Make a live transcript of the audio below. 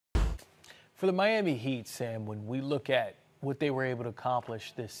For the Miami Heat, Sam, when we look at what they were able to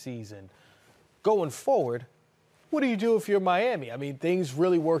accomplish this season, going forward, what do you do if you're Miami? I mean, things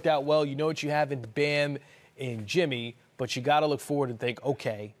really worked out well. You know what you have in Bam and Jimmy, but you got to look forward and think,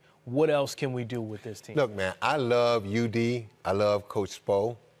 okay, what else can we do with this team? Look, man, I love UD. I love Coach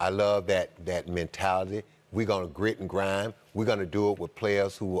Spo. I love that mentality. We're going to grit and grind. We're going to do it with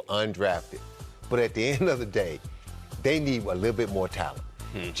players who were undrafted. But at the end of the day, they need a little bit more talent.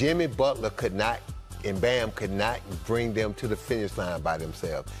 Jimmy Butler could not, and Bam could not bring them to the finish line by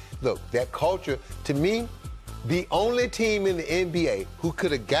themselves. Look, that culture, to me, the only team in the NBA who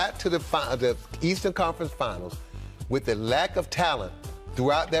could have got to the Eastern Conference Finals with the lack of talent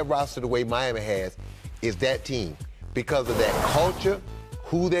throughout that roster the way Miami has is that team because of that culture,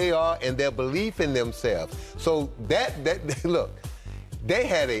 who they are, and their belief in themselves. So look, they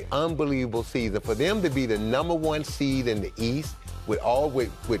had an unbelievable season. For them to be the #1 seed in the East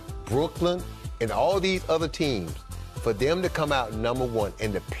with Brooklyn and all these other teams, for them to come out #1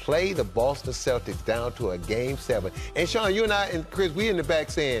 and to play the Boston Celtics down to a Game 7. And Sean, you and I and Chris, we in the back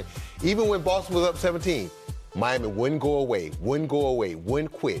saying, even when Boston was up 17, Miami wouldn't go away,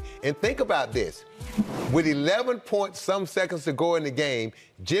 wouldn't quit. And think about this. With 11-point-some seconds to go in the game,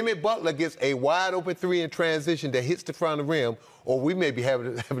 Jimmy Butler gets a wide-open three in transition that hits the front of the rim, or we may be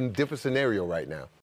having a different scenario right now.